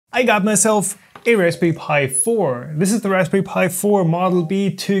I got myself a Raspberry Pi 4. This is the Raspberry Pi 4 Model B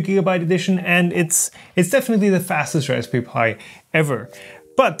 2GB edition, and it's definitely the fastest Raspberry Pi ever.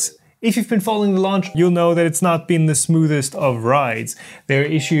 But if you've been following the launch, you'll know that it's not been the smoothest of rides. There are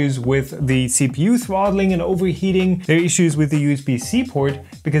issues with the CPU throttling and overheating. There are issues with the USB-C port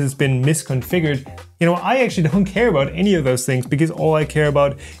because it's been misconfigured. You know, I actually don't care about any of those things because all I care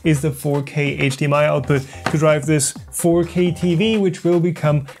about is the 4K Hdmi output to drive this 4K TV, which will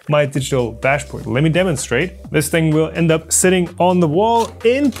become my digital dashboard. Let me demonstrate. This thing will end up sitting on the wall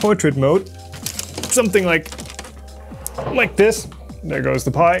in portrait mode. Something like this. There goes the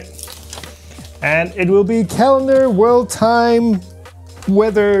Pi. And it will be calendar, world time,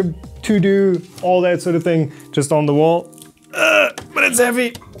 weather, to-do, all that sort of thing, just on the wall. But it's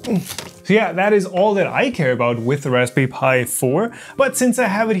heavy. So yeah, that is all that I care about with the Raspberry Pi 4. But since I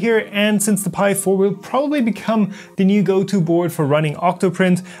have it here, and since the Pi 4 will probably become the new go-to board for running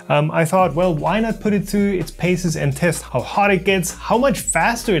Octoprint, I thought, well, why not put it through its paces and test how hot it gets, how much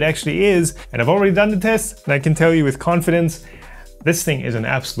faster it actually is. And I've already done the test, and I can tell you with confidence, this thing is an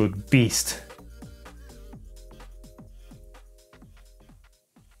absolute beast.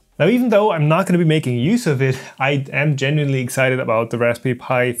 Now, even though I'm not going to be making use of it, I am genuinely excited about the Raspberry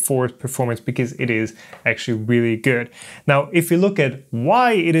Pi 4's performance because it is actually really good. Now, if you look at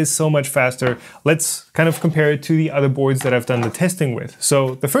why it is so much faster, let's kind of compare it to the other boards that I've done the testing with.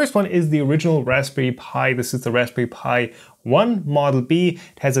 So the first one is the original Raspberry Pi. This is the Raspberry Pi 1 Model B.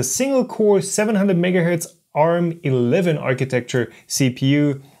 It has a single core 700 MHz ARM11 architecture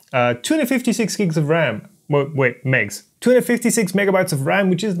CPU, 256 gigs of RAM. Wait, megs. 256 megabytes of RAM,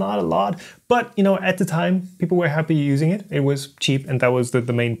 which is not a lot, but you know, at the time, people were happy using it. It was cheap, and that was the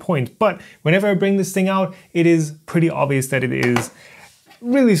main point. But whenever I bring this thing out, it is pretty obvious that it is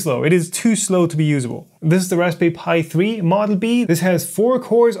really slow. It is too slow to be usable. This is the Raspberry Pi 3 Model B. This has 4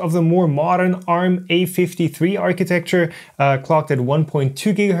 cores of the more modern ARM A53 architecture, clocked at 1.2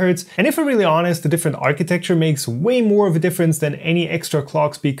 GHz. And if we're really honest, the different architecture makes way more of a difference than any extra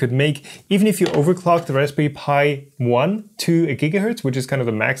clock speed could make. Even if you overclock the Raspberry Pi 1 to a gigahertz, which is kind of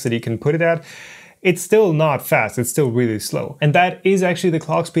the max that you can put it at, it's still not fast, it's still really slow. And that is actually the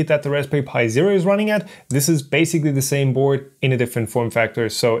clock speed that the Raspberry Pi Zero is running at. This is basically the same board in a different form factor.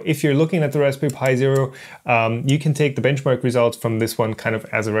 So if you're looking at the Raspberry Pi Zero, you can take the benchmark results from this one kind of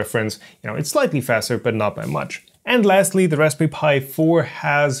as a reference. You know, it's slightly faster, but not by much. And lastly, the Raspberry Pi 4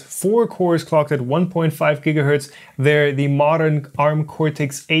 has 4 cores clocked at 1.5 GHz. They're the modern ARM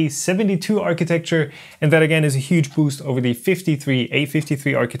Cortex A72 architecture, and that again is a huge boost over the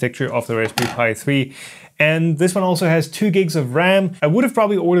A53 architecture of the Raspberry Pi 3. And this one also has 2 gigs of RAM. I would have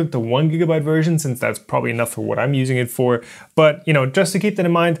probably ordered the 1 GB version since that's probably enough for what I'm using it for. But you know, just to keep that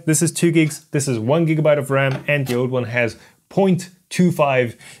in mind, this is 2 gigs, this is 1 GB of RAM, and the old one has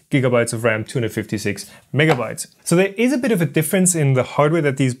 0.25 gigabytes of RAM, 256 megabytes. So there is a bit of a difference in the hardware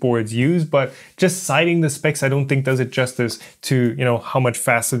that these boards use, but just citing the specs I don't think does it justice to, you know, how much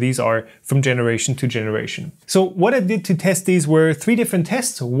faster these are from generation to generation. So what I did to test these were 3 different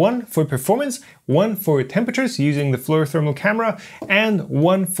tests, one for performance, one for temperatures using the fluorothermal camera, and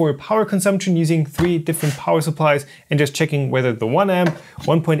one for power consumption using 3 different power supplies and just checking whether the 1 amp,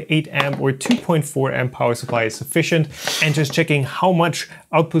 1.8 amp or 2.4 amp power supply is sufficient, and just checking how much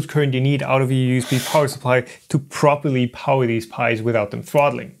output current you need out of your USB power supply to properly power these Pis without them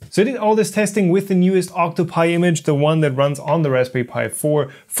throttling. So I did all this testing with the newest Octopi image, the one that runs on the Raspberry Pi 4,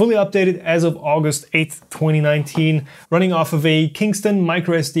 fully updated as of August 8th, 2019, running off of a Kingston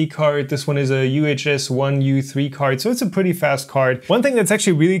microSD card. This one is a UHS-1U3 card, so it's a pretty fast card. One thing that's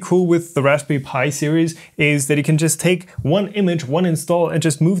actually really cool with the Raspberry Pi series is that you can just take one image, one install, and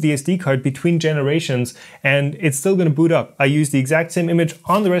just move the SD card between generations, and it's still going to boot up. I used the exact same image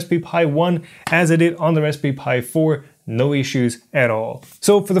on the Raspberry Pi 1 as I did on the Raspberry Pi 4. No issues at all.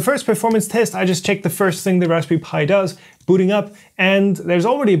 So for the first performance test, I just checked the first thing the Raspberry Pi does, booting up, and there's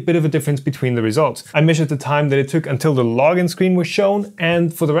already a bit of a difference between the results. I measured the time that it took until the login screen was shown,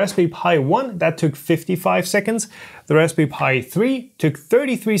 and for the Raspberry Pi 1, that took 55 seconds. The Raspberry Pi 3 took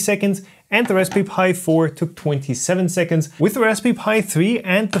 33 seconds, and the Raspberry Pi 4 took 27 seconds. With the Raspberry Pi 3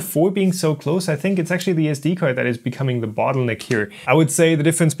 and the 4 being so close, I think it's actually the SD card that is becoming the bottleneck here. I would say the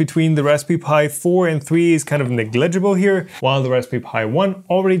difference between the Raspberry Pi 4 and 3 is kind of negligible here, while the Raspberry Pi 1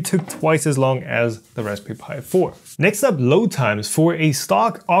 already took twice as long as the Raspberry Pi 4. Next up, load times for a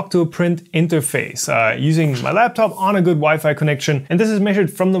stock Octoprint interface, using my laptop on a good Wi-Fi connection, and this is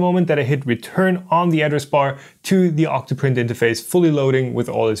measured from the moment that I hit return on the address bar to the Octoprint interface, fully loading with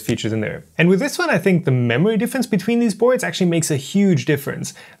all its features in there. And with this one, I think the memory difference between these boards actually makes a huge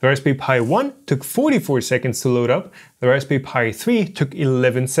difference. The Raspberry Pi 1 took 44 seconds to load up, the Raspberry Pi 3 took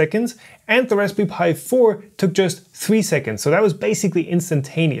 11 seconds, and the Raspberry Pi 4 took just 3 seconds. So that was basically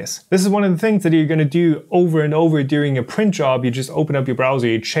instantaneous. This is one of the things that you're going to do over and over during a print job. You just open up your browser,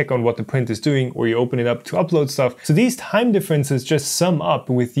 you check on what the print is doing, or you open it up to upload stuff. So these time differences just sum up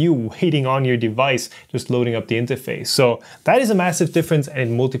with you waiting on your device, just loading up the interface. So that is a massive difference, and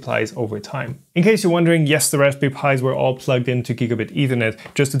it multiplies over time. In case you're wondering, yes, the Raspberry Pis were all plugged into Gigabit Ethernet,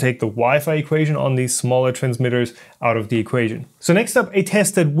 just to take the Wi-Fi equation on these smaller transmitters out of the equation. So next up, a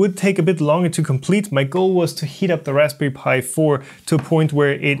test that would take a bit longer to complete. My goal was to heat up the Raspberry Pi 4 to a point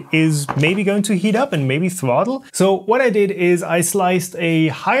where it is maybe going to heat up and maybe throttle. So what I did is I sliced a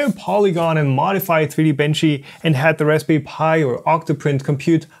higher polygon and modified 3D Benchy and had the Raspberry Pi or Octoprint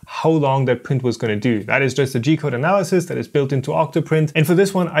compute how long that print was going to do. That is just a G-code analysis that is built into Octoprint. And for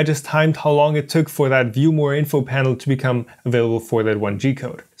this one, I just timed how long it took for that View More Info panel to become available for that one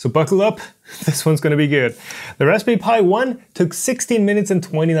G-code. So buckle up, this one's going to be good. The Raspberry Pi 1 took 16 minutes and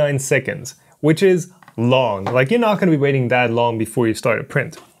 29 seconds, which is long. Like, you're not going to be waiting that long before you start a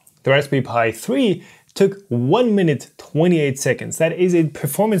print. The Raspberry Pi 3 took 1 minute 28 seconds. That is a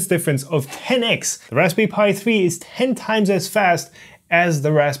performance difference of 10x. The Raspberry Pi 3 is 10 times as fast as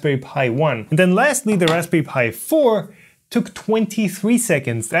the Raspberry Pi 1. And then lastly, the Raspberry Pi 4 took 23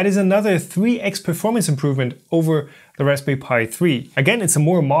 seconds. That is another 3x performance improvement over the Raspberry Pi 3. Again, it's a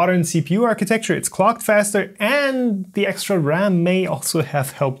more modern CPU architecture, it's clocked faster, and the extra RAM may also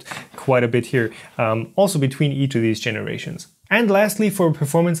have helped quite a bit here, also between each of these generations. And lastly, for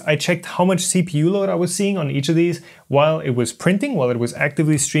performance, I checked how much CPU load I was seeing on each of these while it was printing, while it was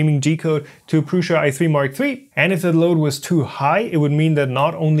actively streaming G-code to a Prusa i3 Mark III. And if the load was too high, it would mean that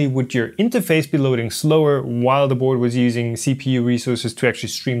not only would your interface be loading slower while the board was using CPU resources to actually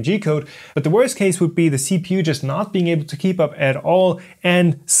stream G-code, but the worst case would be the CPU just not being able to keep up at all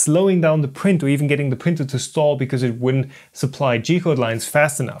and slowing down the print, or even getting the printer to stall because it wouldn't supply G-code lines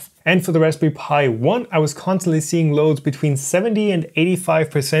fast enough. And for the Raspberry Pi 1, I was constantly seeing loads between 70 and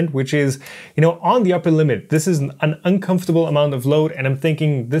 85%, which is, on the upper limit. This is an uncomfortable amount of load, and I'm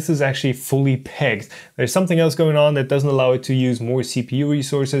thinking this is actually fully pegged. There's something else going on that doesn't allow it to use more CPU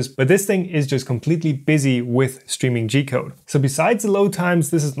resources, but this thing is just completely busy with streaming G-code. So besides the load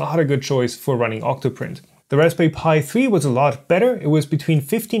times, this is not a good choice for running Octoprint. The Raspberry Pi 3 was a lot better. It was between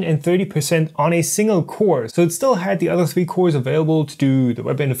 15 and 30% on a single core. So it still had the other 3 cores available to do the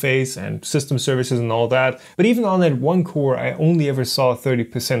web interface and system services and all that. But even on that one core, I only ever saw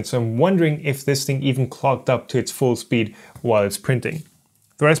 30%. So I'm wondering if this thing even clocked up to its full speed while it's printing.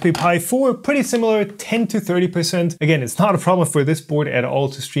 The Raspberry Pi 4, pretty similar, 10 to 30%. Again, it's not a problem for this board at all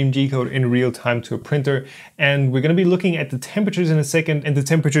to stream G-code in real time to a printer. And we're going to be looking at the temperatures in a second, and the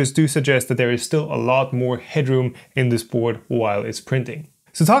temperatures do suggest that there is still a lot more headroom in this board while it's printing.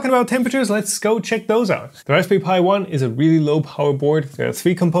 So talking about temperatures, let's go check those out. The Raspberry Pi 1 is a really low power board. There are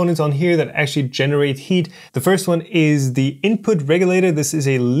 3 components on here that actually generate heat. The first one is the input regulator. This is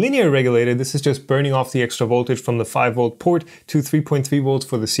a linear regulator. This is just burning off the extra voltage from the 5-volt port to 3.3 volts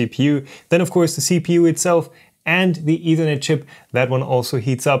for the CPU. Then of course the CPU itself and the Ethernet chip, that one also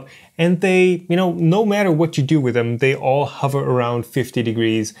heats up. And they, no matter what you do with them, they all hover around 50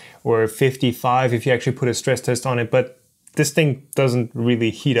 degrees or 55 if you actually put a stress test on it. But this thing doesn't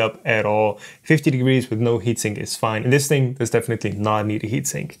really heat up at all. 50 degrees with no heatsink is fine. And this thing does definitely not need a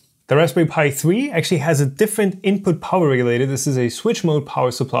heatsink. The Raspberry Pi 3 actually has a different input power regulator. This is a switch mode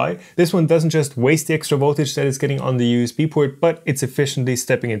power supply. This one doesn't just waste the extra voltage that it's getting on the USB port, but it's efficiently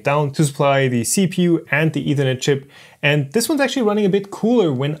stepping it down to supply the CPU and the Ethernet chip. And this one's actually running a bit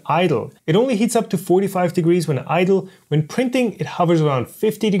cooler when idle. It only heats up to 45 degrees when idle. When printing, it hovers around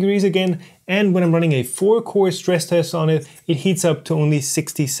 50 degrees again. And when I'm running a 4-core stress test on it, it heats up to only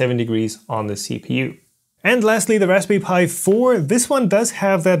 67 degrees on the CPU. And lastly, the Raspberry Pi 4, this one does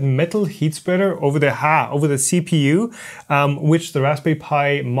have that metal heat spreader over the CPU, which the Raspberry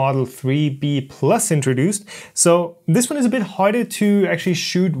Pi Model 3B Plus introduced. So this one is a bit harder to actually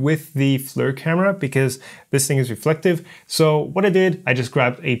shoot with the FLIR camera because this thing is reflective. So what I did, I just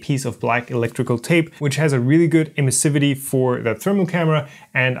grabbed a piece of black electrical tape, which has a really good emissivity for that thermal camera,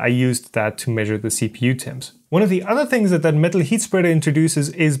 and I used that to measure the CPU temps. One of the other things that metal heat spreader introduces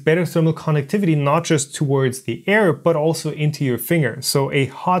is better thermal conductivity, not just towards the air, but also into your finger. So a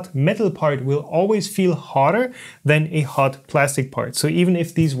hot metal part will always feel hotter than a hot plastic part. So even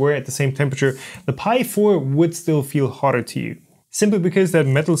if these were at the same temperature, the Pi 4 would still feel hotter to you. Simply because that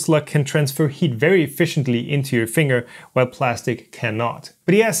metal slug can transfer heat very efficiently into your finger, while plastic cannot.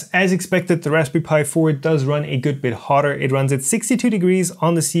 But yes, as expected, the Raspberry Pi 4 does run a good bit hotter. It runs at 62 degrees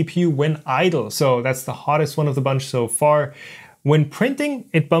on the CPU when idle, so that's the hottest one of the bunch so far. When printing,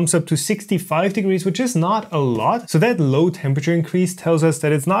 it bumps up to 65 degrees, which is not a lot. So that low temperature increase tells us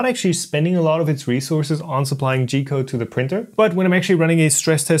that it's not actually spending a lot of its resources on supplying G-code to the printer. But when I'm actually running a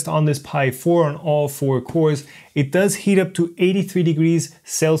stress test on this Pi 4 on all 4 cores, it does heat up to 83 degrees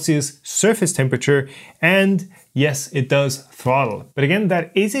Celsius surface temperature, and yes, it does throttle. But again,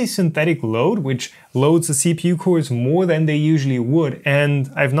 that is a synthetic load, which loads the CPU cores more than they usually would.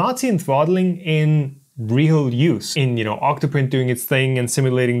 And I've not seen throttling in real use. In, Octoprint doing its thing and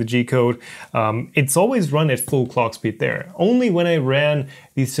simulating the G-code, it's always run at full clock speed there. Only when I ran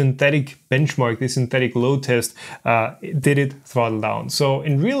the synthetic benchmark, the synthetic load test, did it throttle down. So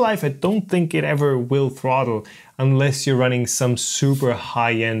in real life, I don't think it ever will throttle unless you're running some super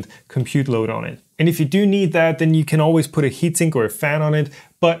high-end compute load on it. And if you do need that, then you can always put a heatsink or a fan on it.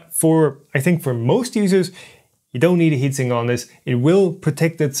 But I think for most users, you don't need a heatsink on this. It will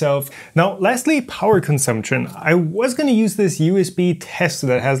protect itself. Now, lastly, power consumption. I was going to use this USB tester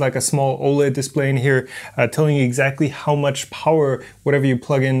that has like a small OLED display in here, telling you exactly how much power whatever you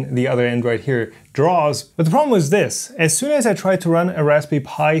plug in the other end right here draws. But the problem was this: as soon as I tried to run a Raspberry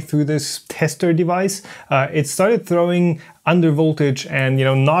Pi through this tester device, it started throwing under voltage and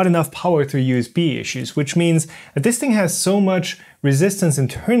not enough power through USB issues, which means that this thing has so much resistance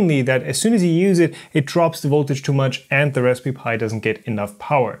internally that as soon as you use it, it drops the voltage too much and the Raspberry Pi doesn't get enough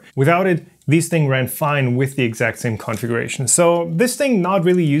power. Without it, this thing ran fine with the exact same configuration. So this thing not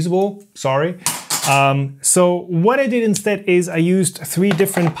really usable, sorry. So what I did instead is I used 3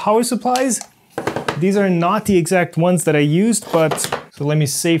 different power supplies. These are not the exact ones that I used, but so let me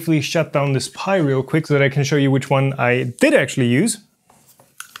safely shut down this Pi real quick so that I can show you which one I did actually use.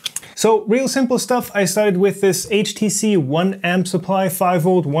 So real simple stuff. I started with this HTC 1 amp supply, 5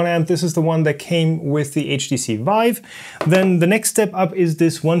 volt, 1 amp. This is the one that came with the HTC Vive. Then the next step up is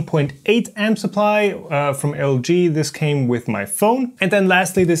this 1.8 amp supply from LG. This came with my phone. And then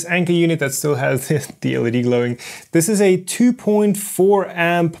lastly, this Anker unit that still has the LED glowing. This is a 2.4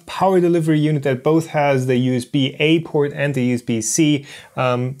 amp power delivery unit that both has the USB-A port and the USB-C.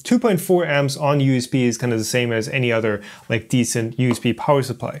 2.4 amps on USB is kind of the same as any other like decent USB power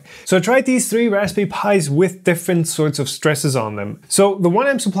supply. So I tried these 3 Raspberry Pis with different sorts of stresses on them. So the 1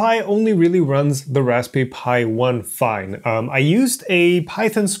 amp supply only really runs the Raspberry Pi 1 fine. I used a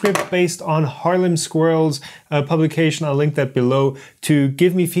Python script based on Harlem Squirrel's publication, I'll link that below, to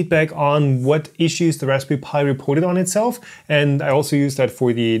give me feedback on what issues the Raspberry Pi reported on itself. And I also used that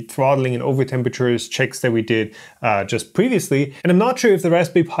for the throttling and over temperatures checks that we did just previously. And I'm not sure if the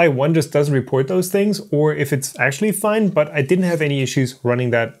Raspberry Pi 1 just doesn't report those things or if it's actually fine, but I didn't have any issues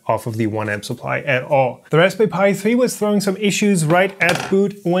running that off of the 1 amp supply at all. The Raspberry Pi 3 was throwing some issues right at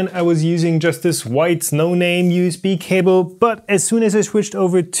boot when I was using just this white no-name USB cable, but as soon as I switched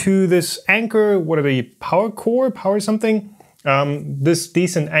over to this Anker, what are they, power something? This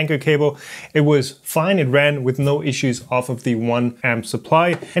decent Anker cable, it was fine. It ran with no issues off of the 1 amp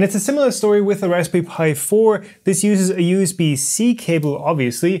supply. And it's a similar story with the Raspberry Pi 4. This uses a USB-C cable,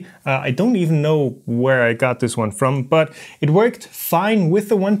 obviously. I don't even know where I got this one from, but it worked fine with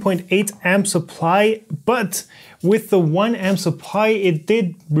the 1.8 amp supply. But with the 1 amp supply, it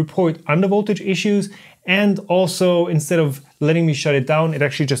did report undervoltage issues. And also, instead of letting me shut it down, it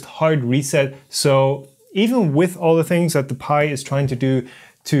actually just hard reset. So even with all the things that the Pi is trying to do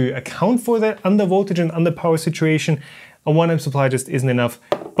to account for that undervoltage and underpower situation, a 1 amp supply just isn't enough,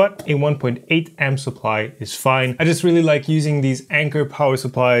 but a 1.8 amp supply is fine. I just really like using these Anker power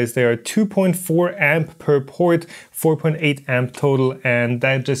supplies. They are 2.4 amp per port, 4.8 amp total, and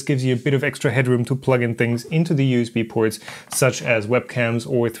that just gives you a bit of extra headroom to plug in things into the USB ports, such as webcams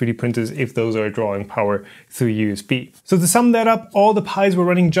or 3D printers if those are drawing power through USB. So to sum that up, all the Pis were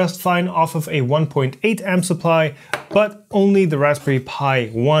running just fine off of a 1.8 amp supply, but only the Raspberry Pi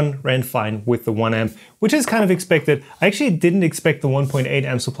 1 ran fine with the 1 amp, which is kind of expected. I actually didn't expect the 1.8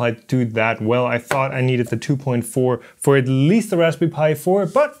 amp supply to do that well. I thought I needed the 2.4 for at least the Raspberry Pi 4,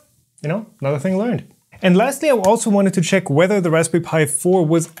 but another thing learned. And lastly, I also wanted to check whether the Raspberry Pi 4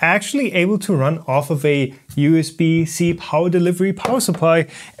 was actually able to run off of a USB-C power delivery power supply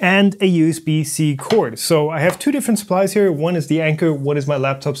and a USB-C cord. So I have 2 different supplies here. One is the Anker, one is my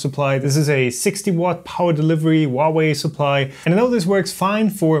laptop supply. This is a 60 watt power delivery Huawei supply. And I know this works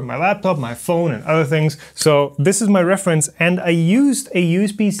fine for my laptop, my phone, and other things. So this is my reference. And I used a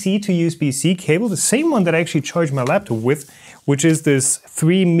USB-C to USB-C cable, the same one that I actually charged my laptop with, which is this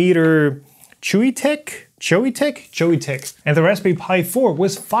 3 meter Choetech. And the Raspberry Pi 4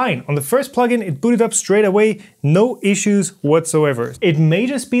 was fine. On the first plugin, it booted up straight away, no issues whatsoever. It may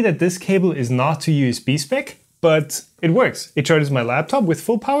just be that this cable is not to USB spec, but it works. It charges my laptop with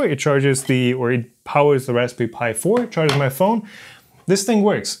full power, it powers the Raspberry Pi 4, it charges my phone. This thing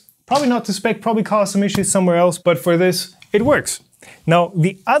works. Probably not to spec, probably caused some issues somewhere else, but for this, it works. Now,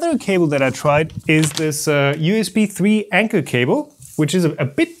 the other cable that I tried is this USB 3 Anker cable, which is a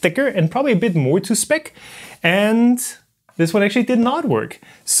bit thicker and probably a bit more to spec. And this one actually did not work.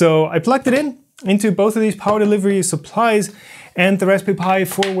 So I plugged it into both of these power delivery supplies, and the Raspberry Pi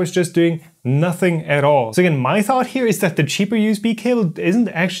 4 was just doing nothing at all. So again, my thought here is that the cheaper USB cable isn't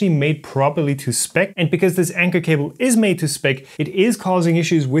actually made properly to spec, and because this Anker cable is made to spec, it is causing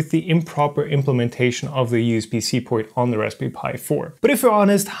issues with the improper implementation of the USB-C port on the Raspberry Pi 4. But if you're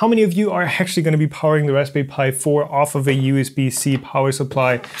honest, how many of you are actually going to be powering the Raspberry Pi 4 off of a USB-C power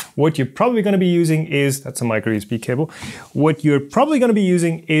supply? What you're probably going to be using is, that's a micro USB cable, what you're probably going to be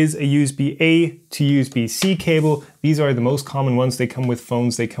using is a USB-A to USB-C cable. These are the most common ones. They come with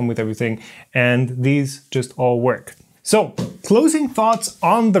phones, they come with everything, and these just all work. So, closing thoughts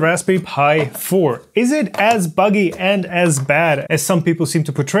on the Raspberry Pi 4. Is it as buggy and as bad as some people seem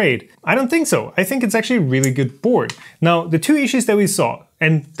to portray it? I don't think so. I think it's actually a really good board. Now, the two issues that we saw,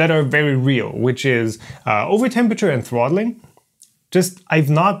 and that are very real, which is over temperature and throttling, I've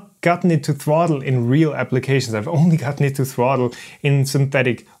not gotten it to throttle in real applications. I've only gotten it to throttle in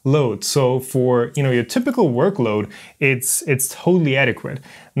synthetic load. So for your typical workload, it's totally adequate.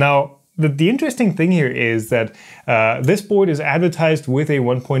 Now, the interesting thing here is that this board is advertised with a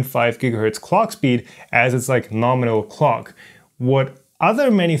 1.5 gigahertz clock speed as its like nominal clock. What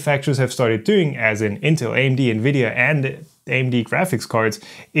other manufacturers have started doing, as in Intel, AMD, Nvidia, and AMD graphics cards,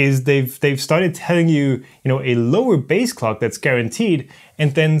 is they've started telling you, a lower base clock that's guaranteed,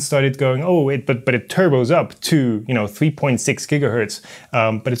 and then started going, but it turbos up to 3.6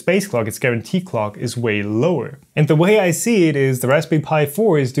 gigahertz, but its base clock, its guaranteed clock, is way lower. And the way I see it is the Raspberry Pi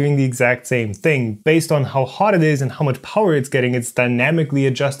 4 is doing the exact same thing. Based on how hot it is and how much power it's getting, it's dynamically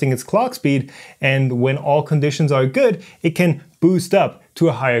adjusting its clock speed, and when all conditions are good, it can boost up to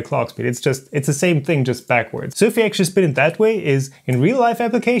a higher clock speed. It's the same thing, just backwards. So if you actually spin it that way, is in real life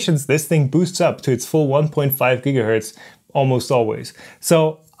applications, this thing boosts up to its full 1.5 gigahertz almost always.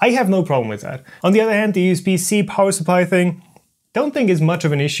 So I have no problem with that. On the other hand, the USB-C power supply thing, don't think is much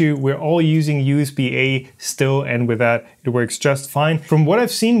of an issue. We're all using USB-A still, and with that, it works just fine. From what I've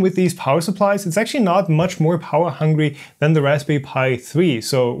seen with these power supplies, it's actually not much more power hungry than the Raspberry Pi 3.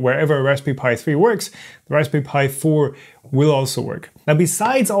 So wherever a Raspberry Pi 3 works, the Raspberry Pi 4 will also work. Now,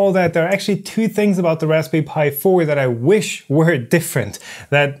 besides all that, there are actually two things about the Raspberry Pi 4 that I wish were different,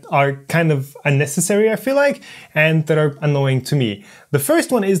 that are kind of unnecessary, I feel like, and that are annoying to me. The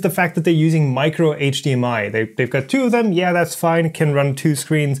first one is the fact that they're using micro HDMI. They've got two of them, yeah, that's fine, it can run two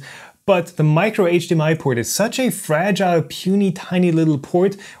screens. But the micro HDMI port is such a fragile, puny, tiny little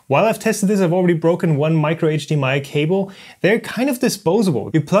port. While I've tested this, I've already broken one micro HDMI cable. They're kind of disposable.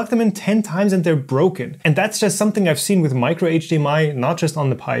 You plug them in 10 times and they're broken. And that's just something I've seen with micro HDMI, not just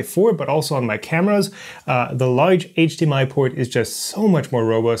on the Pi 4, but also on my cameras. The large HDMI port is just so much more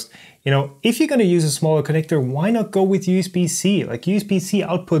robust. If you're going to use a smaller connector, why not go with USB-C? Like, USB-C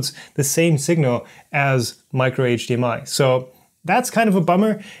outputs the same signal as micro HDMI. So that's kind of a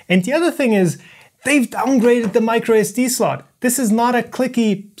bummer. And the other thing is, they've downgraded the micro SD slot. This is not a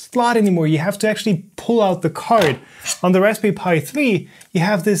clicky slot anymore. You have to actually pull out the card. On the Raspberry Pi 3, you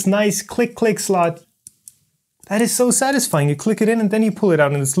have this nice click slot. That is so satisfying. You click it in and then you pull it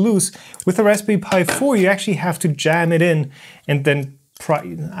out and it's loose. With the Raspberry Pi 4, you actually have to jam it in and then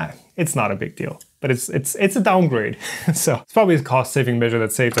it's not a big deal. But it's a downgrade. So it's probably a cost-saving measure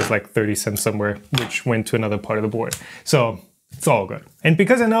that saved us like 30 cents somewhere, which went to another part of the board. So it's all good. And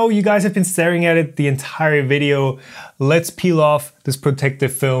because I know you guys have been staring at it the entire video, let's peel off this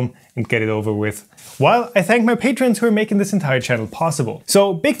protective film and get it over with. While I thank my patrons who are making this entire channel possible.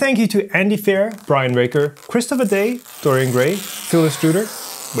 So big thank you to Andy Fair, Brian Raker, Christopher Day, Dorian Gray, Phyllis Struder.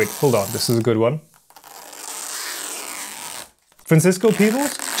 Wait, hold on, this is a good one. Francisco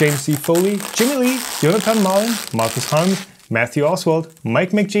Peebles, James C. Foley, Jimmy Lee, Jonathan Mullen, Marcus Hans, Matthew Oswald,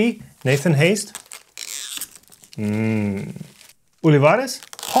 Mike McGee, Nathan Haste, Olivares,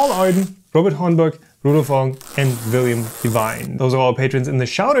 Paul Arden, Robert Hornberg, Rudolf Ong, and William Devine. Those are all patrons in the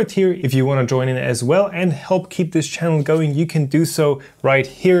shoutout tier. If you want to join in as well and help keep this channel going, you can do so right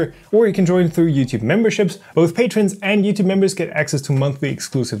here, or you can join through YouTube memberships. Both patrons and YouTube members get access to monthly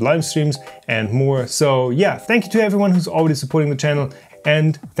exclusive live streams and more. So yeah, thank you to everyone who's already supporting the channel,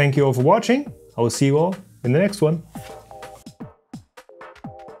 and thank you all for watching. I will see you all in the next one.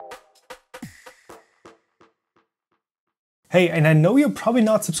 Hey, and I know you're probably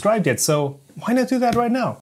not subscribed yet, so why not do that right now?